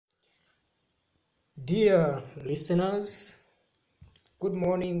Dear listeners, good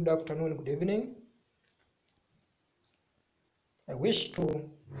morning, good afternoon, good evening. I wish to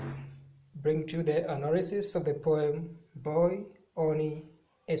bring to you the analysis of the poem Boy on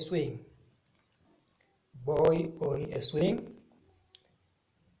a Swing. Boy on a Swing,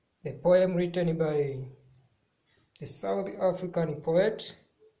 the poem written by the South African poet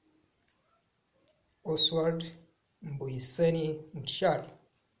OSWALD Mutshali.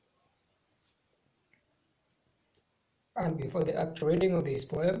 And before the actual reading of this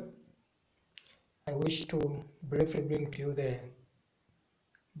poem, I wish to briefly bring to you the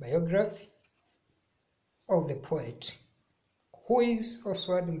biography of the poet. Who is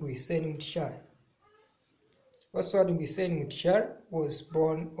OSWALD Mutshali? OSWALD Mutshali was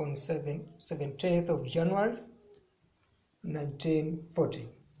born on 17th of January 1940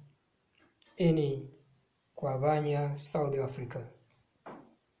 in Kwabanya, South Africa.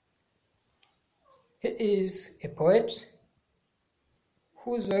 He is a poet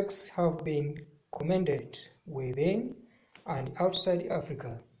whose works have been commended within and outside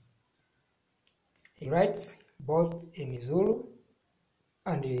Africa. He writes both in Zulu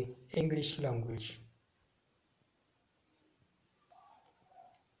and the English language.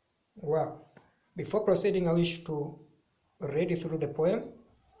 Well, before proceeding, I wish to read through the poem,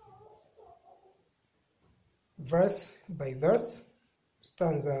 verse by verse,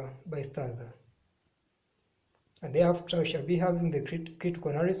 stanza by stanza. And thereafter we shall be having the critical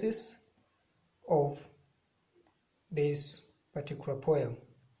analysis of this particular poem.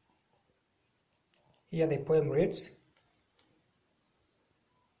 Here the poem reads,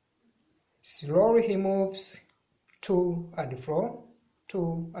 slowly he moves to and fro,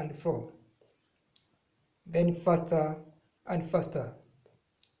 then faster and faster.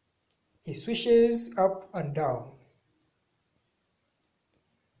 He swishes up and down.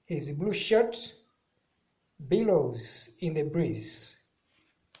 His blue shirt billows in the breeze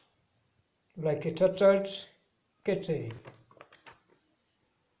like a tattered curtain.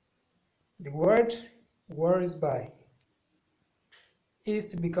 The world whirls by.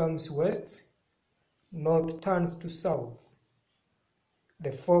 East becomes west, north turns to south.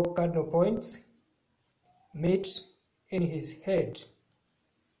 The four cardinal points meet in his head.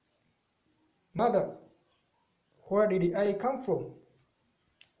 Mother, where did I come from?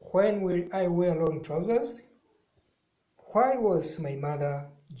 When will I wear long trousers? Why was my mother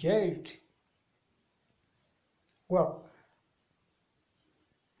jailed? Well,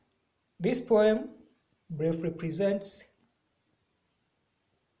 this poem briefly presents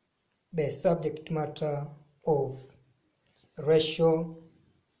the subject matter of racial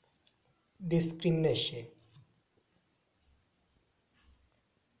discrimination,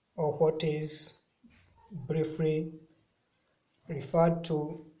 or what is briefly referred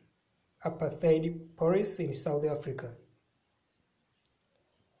to apartheid policy in South Africa.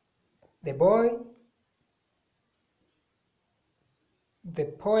 The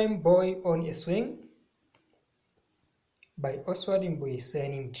poem Boy on a Swing by OSWALD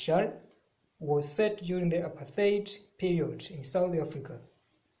Mutshali was set during the apartheid period in South Africa,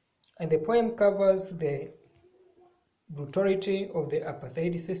 and the poem covers the brutality of the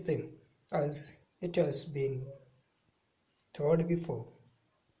apartheid system as it has been told before.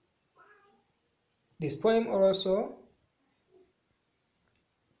 This poem also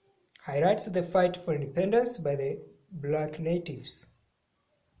highlights the fight for independence by the black natives.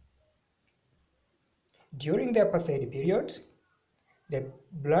 During the apartheid period, the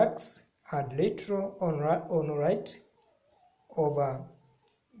blacks had little on right over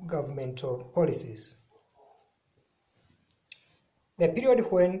governmental policies. The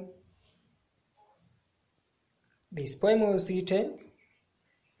period when this poem was written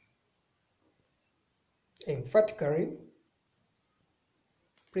emphatically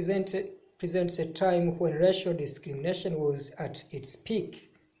presents a time when racial discrimination was at its peak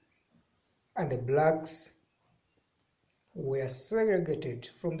and the blacks were segregated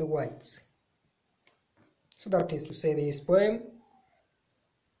from the whites. So that is to say, this poem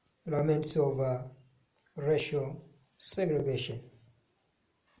laments over racial segregation.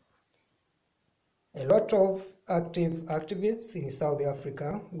 A lot of activists in South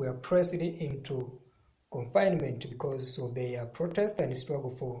Africa were pressed into confinement because of their protest and struggle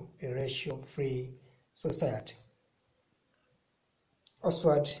for a racial-free society.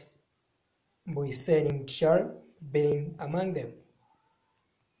 OSWALD Mutshali being among them.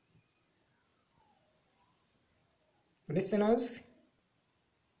 Listeners,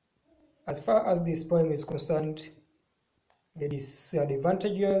 as far as this poem is concerned, the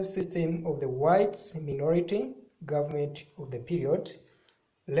disadvantageous system of the white minority government of the period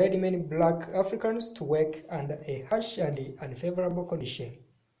led many black Africans to work under a harsh and unfavorable condition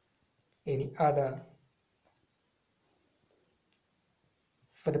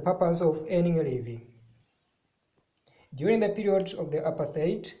for the purpose of earning a living. During the period of the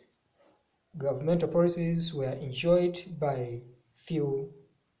apartheid, governmental policies were enjoyed by few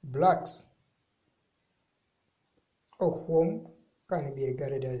blacks, of whom can be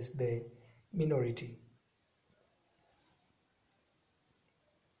regarded as the minority.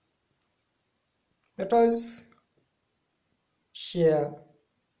 Let us share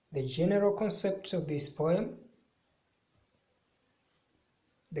the general concepts of this poem,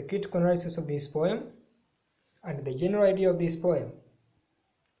 the critical analysis of this poem, and the general idea of this poem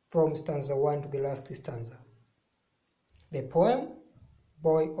from stanza 1 to the last stanza. The poem,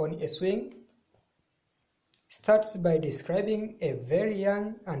 Boy on a Swing, starts by describing a very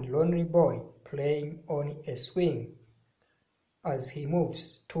young and lonely boy playing on a swing as he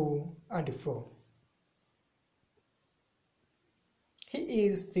moves to and fro. He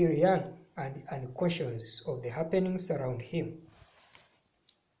is still young and unconscious of the happenings around him.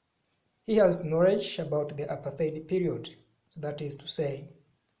 He has knowledge about the apartheid period, that is to say,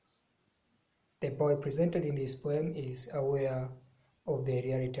 the boy presented in this poem is aware of the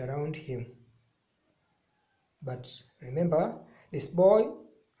reality around him. But remember, this boy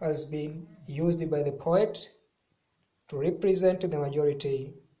has been used by the poet to represent the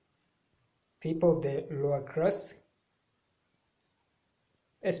majority people of the lower class,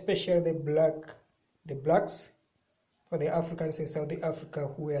 especially the blacks, or the Africans in South Africa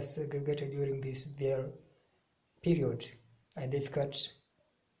who were segregated during this very period, a difficult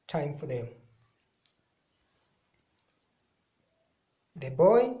time for them. The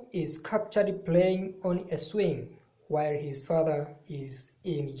boy is captured playing on a swing while his father is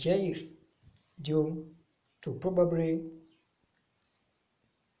in jail due to probably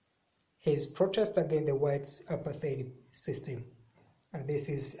his protest against the whites' apartheid system. And this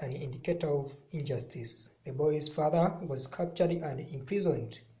is an indicator of injustice. The boy's father was captured and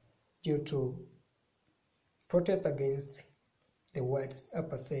imprisoned due to protest against the whites'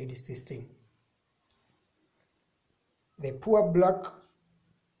 apartheid system. The poor black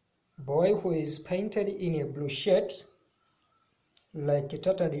boy who is painted in a blue shirt like a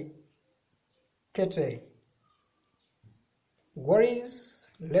tattered kettle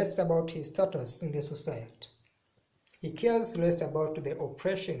worries less about his status in the society. He cares less about the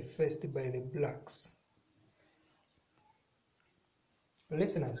oppression faced by the blacks.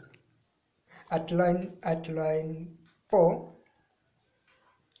 Listeners, at line 4,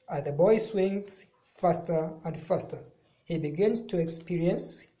 as the boy swings faster and faster, he begins to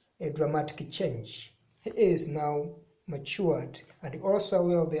experience a dramatic change. He is now matured and also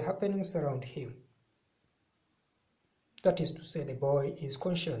aware of the happenings around him. That is to say, the boy is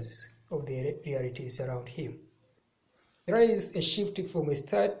conscious of the realities around him. There is a shift from the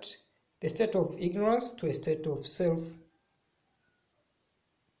state of ignorance to a state of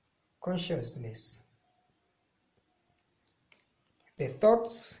self-consciousness. The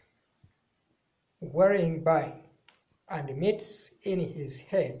thoughts whirring by and meets in his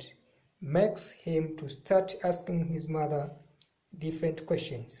head makes him to start asking his mother different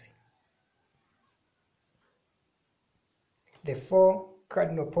questions. The 4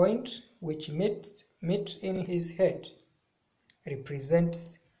 cardinal points which meet in his head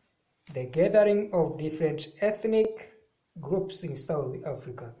represents the gathering of different ethnic groups in South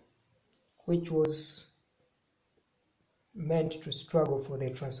Africa, which was meant to struggle for the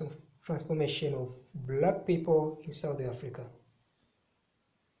transformation of black people in South Africa.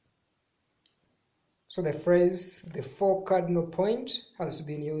 So the phrase, the 4 cardinal points, has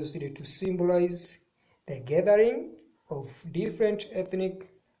been used to symbolize the gathering of different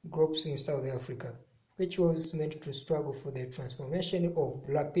ethnic groups in South Africa, which was meant to struggle for the transformation of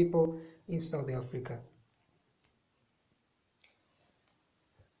black people in South Africa.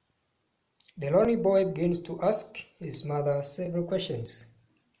 The lonely boy begins to ask his mother several questions.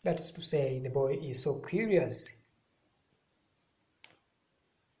 That is to say, the boy is so curious.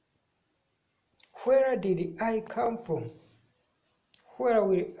 Where did I come from?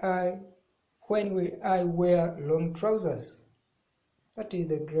 When will I wear long trousers? That is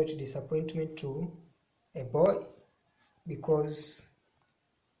the great disappointment to a boy, because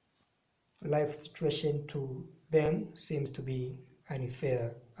life situation to them seems to be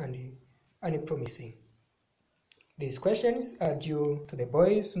unfair and unpromising. These questions are due to the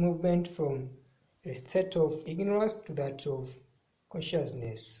boy's movement from a state of ignorance to that of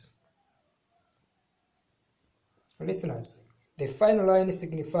consciousness. Listeners, the final line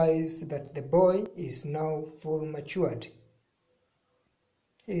signifies that the boy is now full matured.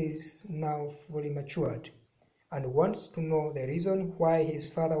 He is now fully matured and wants to know the reason why his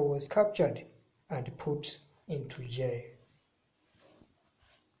father was captured and put into jail.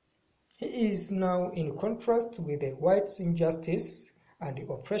 He is now in contrast with the whites' injustice and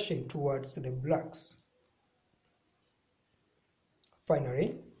oppression towards the blacks.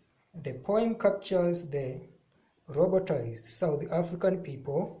 Finally, the poem captures the robotized South African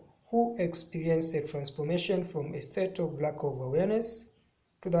people who experience a transformation from a state of lack of awareness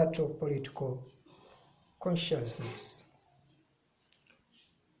to that of political consciousness.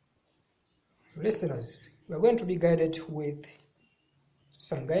 Listeners, we are going to be guided with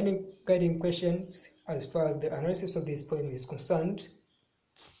some guiding questions as far as the analysis of this poem is concerned.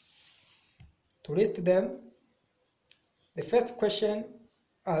 To list them, the first question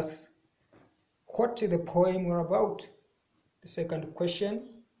asks, what is the poem all about? The second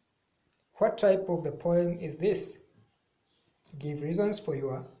question, what type of the poem is this? Give reasons for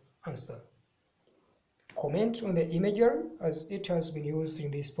your answer. Comment on the imagery as it has been used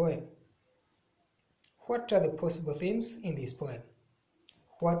in this poem. What are the possible themes in this poem?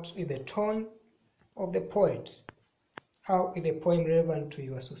 What is the tone of the poet? How is the poem relevant to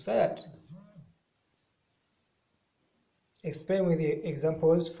your society? Explain with the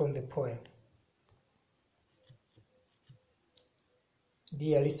examples from the poem.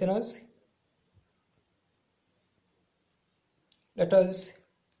 Dear listeners, let us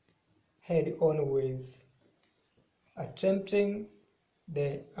head on with attempting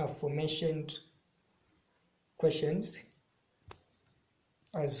the aforementioned questions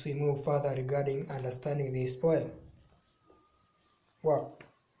as we move further regarding understanding this poem. Well,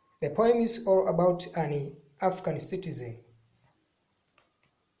 the poem is all about an African citizen,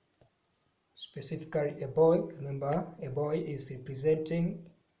 specifically a boy. Remember, a boy is representing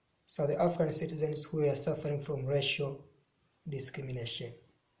South African citizens who are suffering from racial discrimination.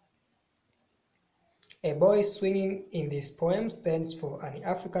 A boy swinging in this poem stands for an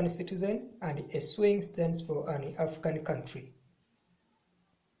African citizen, and a swing stands for an African country,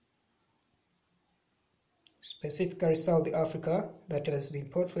 specifically South Africa, that has been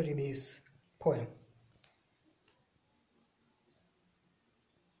portrayed in this poem.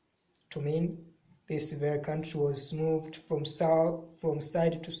 To mean this very country was moved from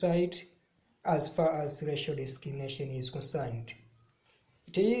side to side as far as racial discrimination is concerned.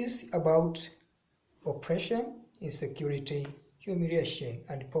 It is about oppression, insecurity, humiliation,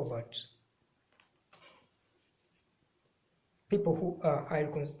 and poverty. People who are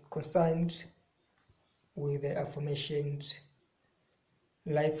highly concerned with the aforementioned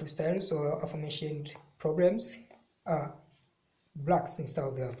lifestyles or aforementioned problems are blacks in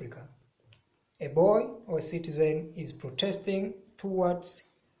South Africa. A boy or citizen is protesting towards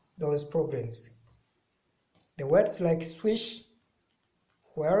those problems. The words like swish,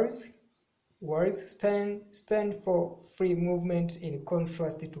 whereas stand for free movement, in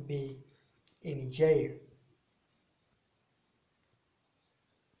contrast to be in jail.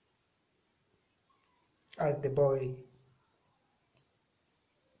 As the boy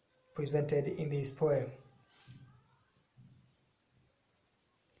presented in this poem.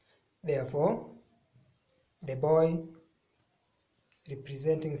 Therefore, the boy,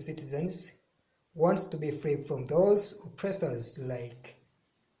 representing citizens, wants to be free from those oppressors like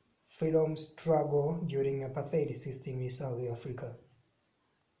freedom struggle during apartheid system in South Africa.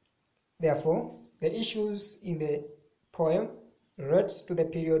 Therefore, the issues in the poem relates to the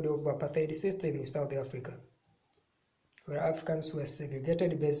period of apartheid system in South Africa, where Africans were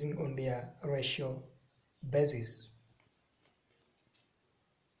segregated based on their racial basis.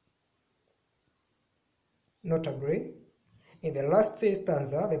 Notably, in the last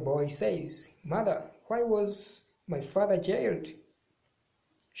stanza, the boy says, "Mother, why was my father jailed?"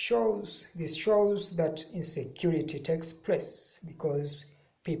 This shows that insecurity takes place because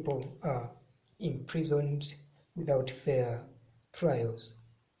people are imprisoned without fair trials.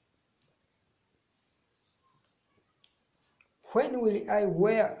 When will I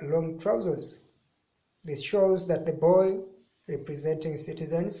wear long trousers? This shows that the boy, representing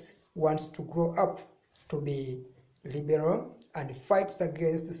citizens, wants to grow up to be liberal and fights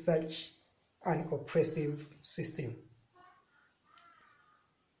against such an oppressive system.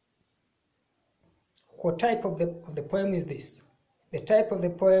 What type of the poem is this? The type of the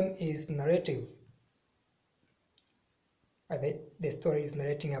poem is narrative. The story is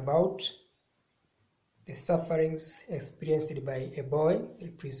narrating about the sufferings experienced by a boy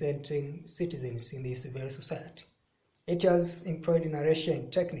representing citizens in this very society. It has employed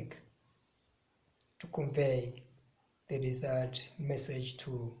narration technique to convey the desired message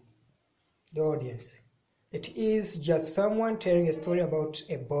to the audience. It is just someone telling a story about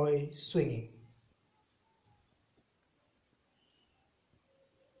a boy swinging.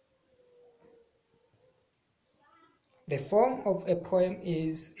 The form of a poem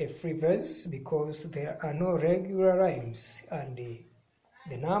is a free verse because there are no regular rhymes and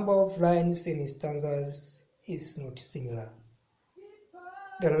the number of lines in stanzas is not similar.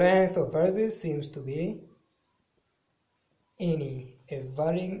 The length of verses seems to be in a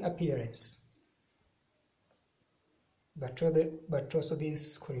varying appearance, but also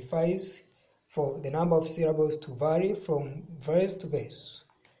this qualifies for the number of syllables to vary from verse to verse.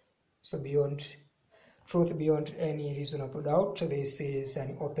 So beyond any reasonable doubt, this is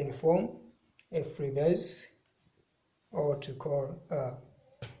an open form, a free verse, or to call a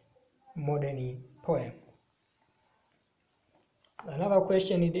modern poem. Another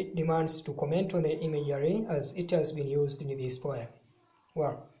question demands to comment on the imagery as it has been used in this poem.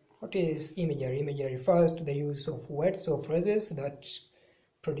 Well, what is imagery? Imagery refers to the use of words or phrases that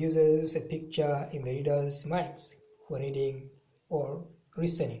produces a picture in the reader's minds when reading or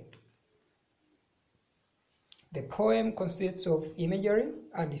listening. The poem consists of imagery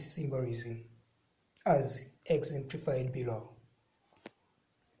and symbolism, as exemplified below.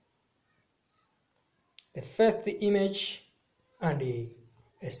 The first image and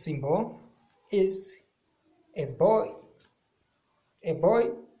a symbol is a boy. A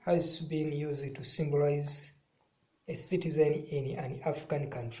boy has been used to symbolize a citizen in an African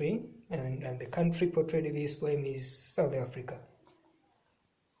country, and the country portrayed in this poem is South Africa.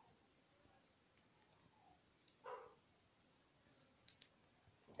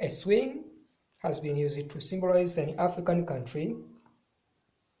 A swing has been used to symbolize an African country,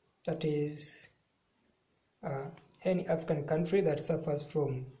 that is, any African country that suffers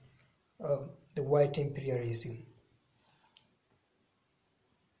from the white imperialism.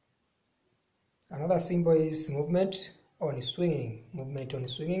 Another symbol is movement on swinging. Movement on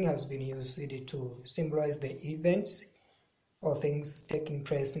swinging has been used to symbolize the events or things taking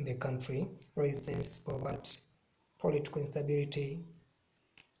place in the country, for instance, poverty, political instability,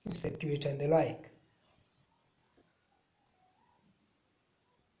 insecurity, and the like.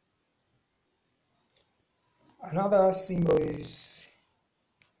 Another symbol is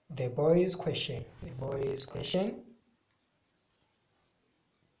the boy's question. The boy's question,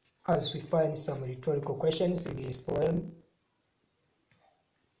 as we find some rhetorical questions in this poem.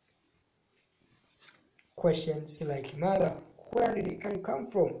 Questions like, Mother, where did I come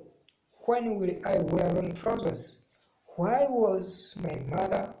from? When will I wear long trousers? Why was my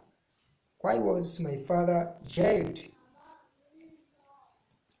father jailed?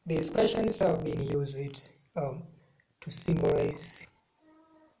 These questions have been used to symbolize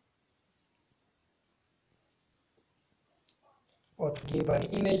or to give an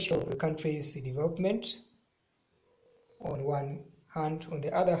image of the country's development on one hand. On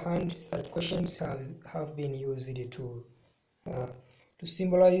the other hand, such questions have been used to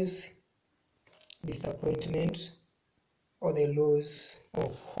symbolize disappointment or the loss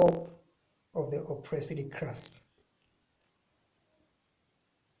of hope of the oppressed class.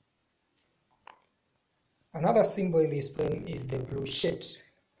 Another symbol in this poem is the blue shirt.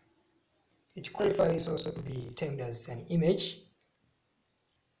 It qualifies also to be termed as an image.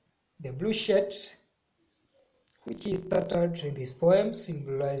 The blue shirt, which is tattered in this poem,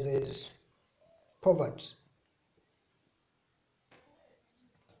 symbolizes poverty.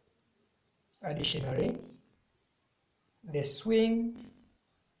 Additionally, the swing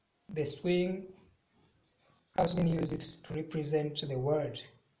has been used to represent the world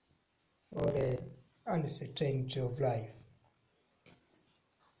or the uncertainty of life.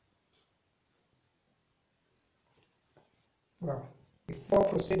 Well, before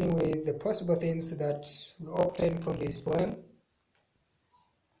proceeding with the possible themes that we obtain from this poem,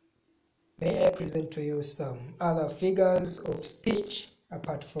 may I present to you some other figures of speech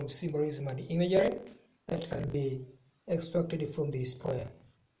apart from symbolism and imagery that can be extracted from this poem.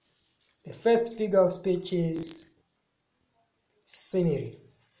 The first figure of speech is simile.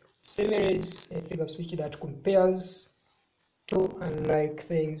 Simile is a figure of speech that compares two unlike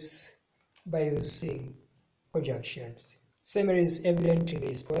things by using conjunctions. Simile is evident in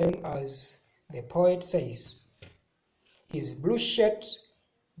this poem as the poet says, his blue shirt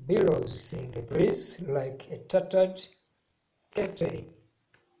billows in the breeze like a tattered curtain.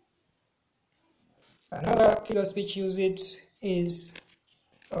 Another figure of speech used is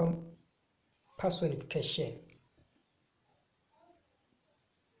personification.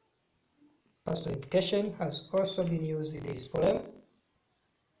 Personification has also been used in this poem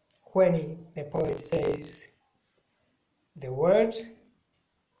when the poet says, the word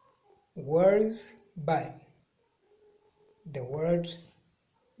whirls by. the world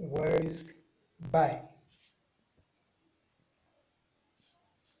wears by.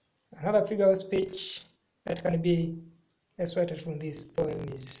 Another figure of speech that can be extracted from this poem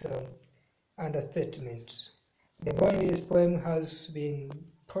is understatement. The boy in this poem has been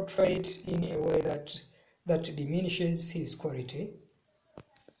portrayed in a way that diminishes his quality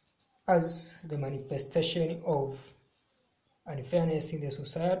as the manifestation of unfairness in the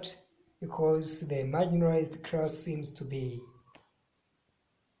society, because the marginalized class seems to be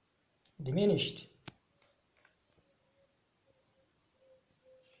diminished.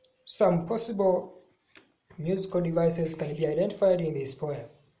 Some possible musical devices can be identified in this poem.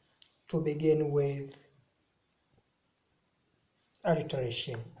 To begin with,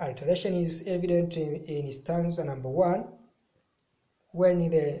 alliteration. Alliteration is evident in stanza number 1, when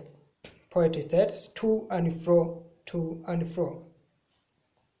the poet states to and fro, to and fro.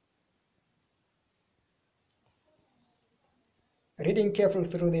 Reading carefully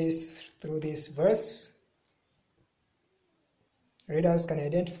through this verse, readers can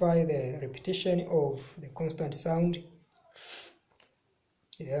identify the repetition of the consonant sound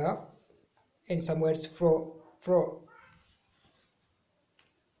here, in some words fro, fro.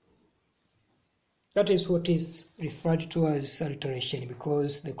 That is what is referred to as alliteration,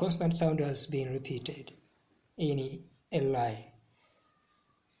 because the consonant sound has been repeated in a line.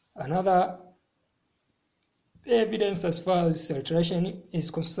 Another evidence as far as alliteration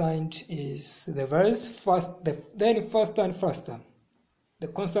is concerned is the verse then faster and faster. The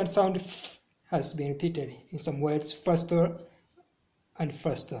consonant sound f has been repeated in some words faster and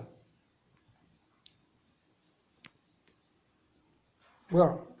faster.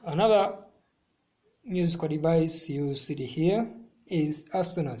 Well, another musical device used here is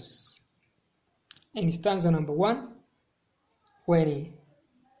assonance. In stanza number 1, when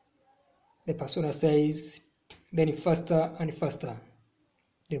the persona says, then faster and faster,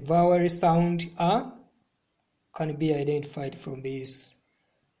 the vowel sound a can be identified from this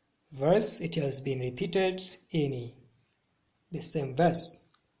verse. It has been repeated in the same verse,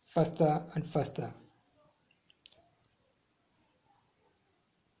 faster and faster.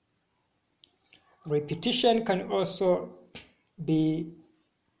 Repetition can also be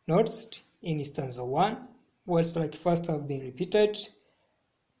noticed in stanza 1. Words like first have been repeated,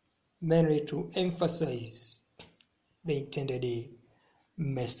 mainly to emphasize the intended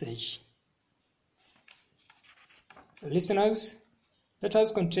message. Listeners, let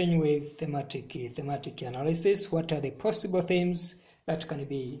us continue with thematic analysis. What are the possible themes that can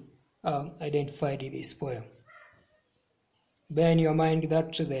be identified in this poem? Bear in your mind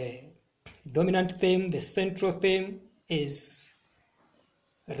that the dominant theme, the central theme, is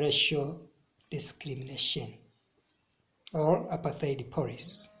racial discrimination or apartheid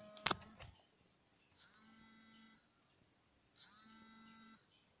policy.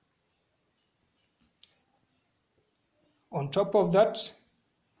 On top of that,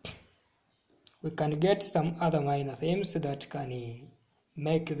 we can get some other minor themes that can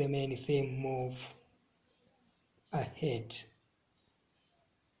make the main theme move ahead.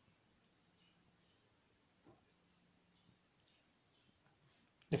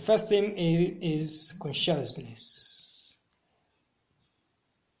 The first theme is consciousness.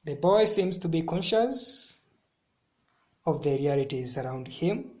 The boy seems to be conscious of the realities around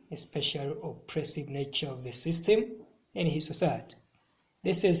him, especially oppressive nature of the system in his society.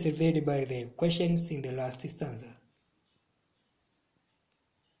 This is revealed by the questions in the last stanza.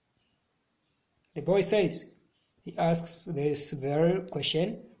 The boy says, he asks this very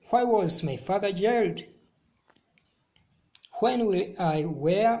question, why was my father jailed? When will I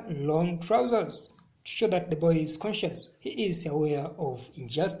wear long trousers? To show that the boy is conscious. He is aware of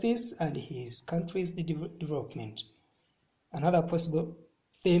injustice and his country's development. Another possible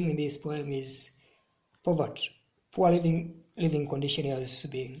theme in this poem is poverty. Poor living condition has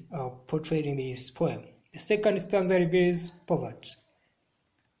been portrayed in this poem. The second stanza reveals poverty.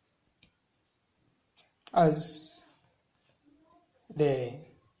 As the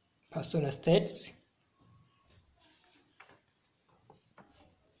persona states,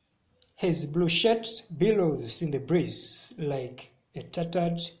 his blue shirt billows in the breeze like a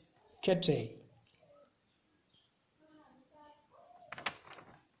tattered curtain.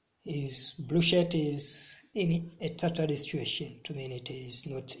 His blue shirt is in a tattered situation. To mean it is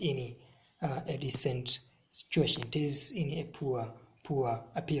not in a decent situation. It is in a poor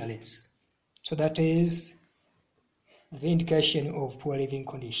appearance. So that is the vindication of poor living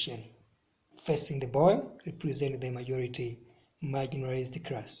condition. Facing the boy represents the majority marginalized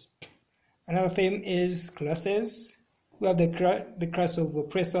class. Another theme is classes. We have the class of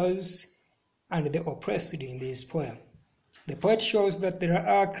oppressors and the oppressed in this poem. The poet shows that there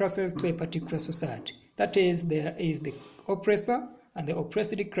are classes to a particular society. That is, there is the oppressor and the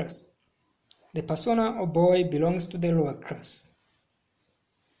oppressed class. The persona or boy belongs to the lower class.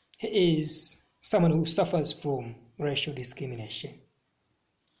 He is someone who suffers from racial discrimination.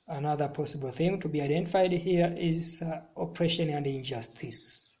 Another possible theme to be identified here is oppression and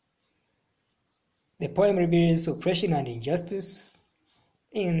injustice. The poem reveals oppression and injustice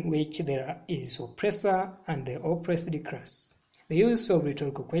in which there is oppressor and the oppressed class. The use of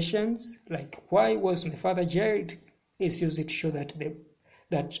rhetorical questions like "Why was my father jailed?" is used to show that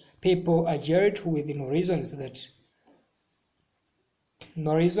people are jailed with no reasons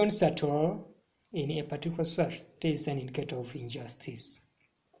at all in a particular society. It is an indicator of injustice.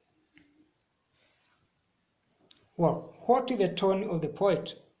 Well, what is the tone of the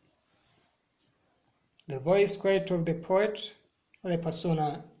poet? The voice quality of the poet or the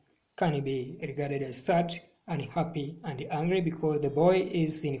persona can be regarded as sad, unhappy, and angry because the boy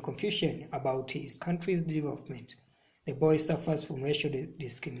is in confusion about his country's development. The boy suffers from racial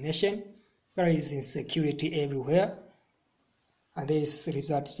discrimination. There is insecurity everywhere, and this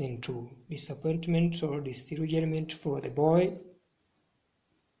results into disappointment or disillusionment for the boy.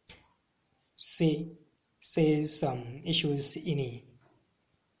 Says some issues in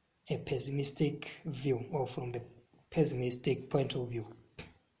a pessimistic view or from the pessimistic point of view.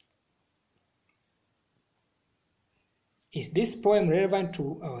 Is this poem relevant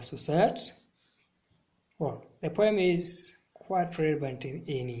to our society? Well, the poem is quite relevant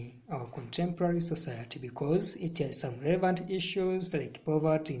in our contemporary society because it has some relevant issues like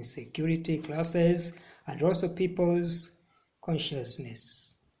poverty, insecurity, classes, and also people's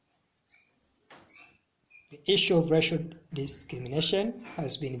consciousness. The issue of racial discrimination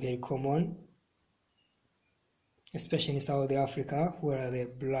has been very common, especially in South Africa, where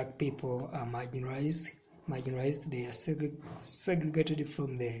the black people are marginalized. They are segregated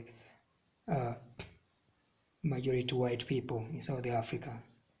from the majority white people in South Africa.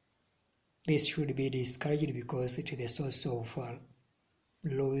 This should be discouraged because it is the source of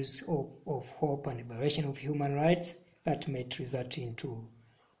loss of hope and violation of human rights that might result into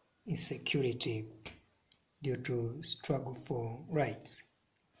insecurity due to struggle for rights.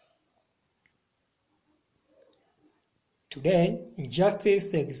 Today,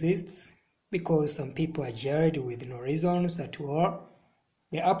 injustice exists because some people are jailed with no reasons at all.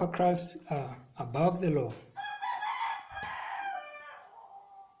 The upper class are above the law.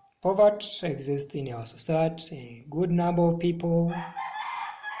 Poverty exists in our society. A good number of people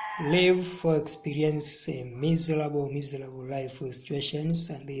live or experience miserable life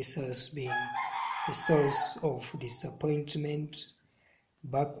situations, and this has been a source of disappointment,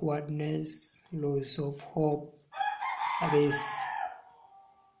 backwardness, loss of hope. This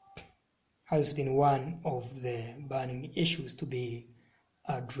has been one of the burning issues to be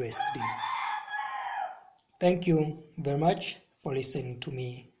addressed. Thank you very much for listening to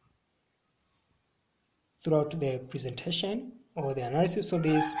me throughout the presentation or the analysis of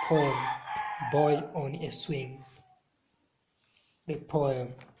this poem, Boy on a Swing, the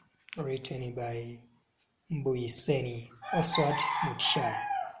poem written by MBUYISENI, OSWALD, Mutshali.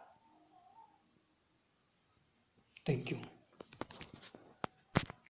 Thank you.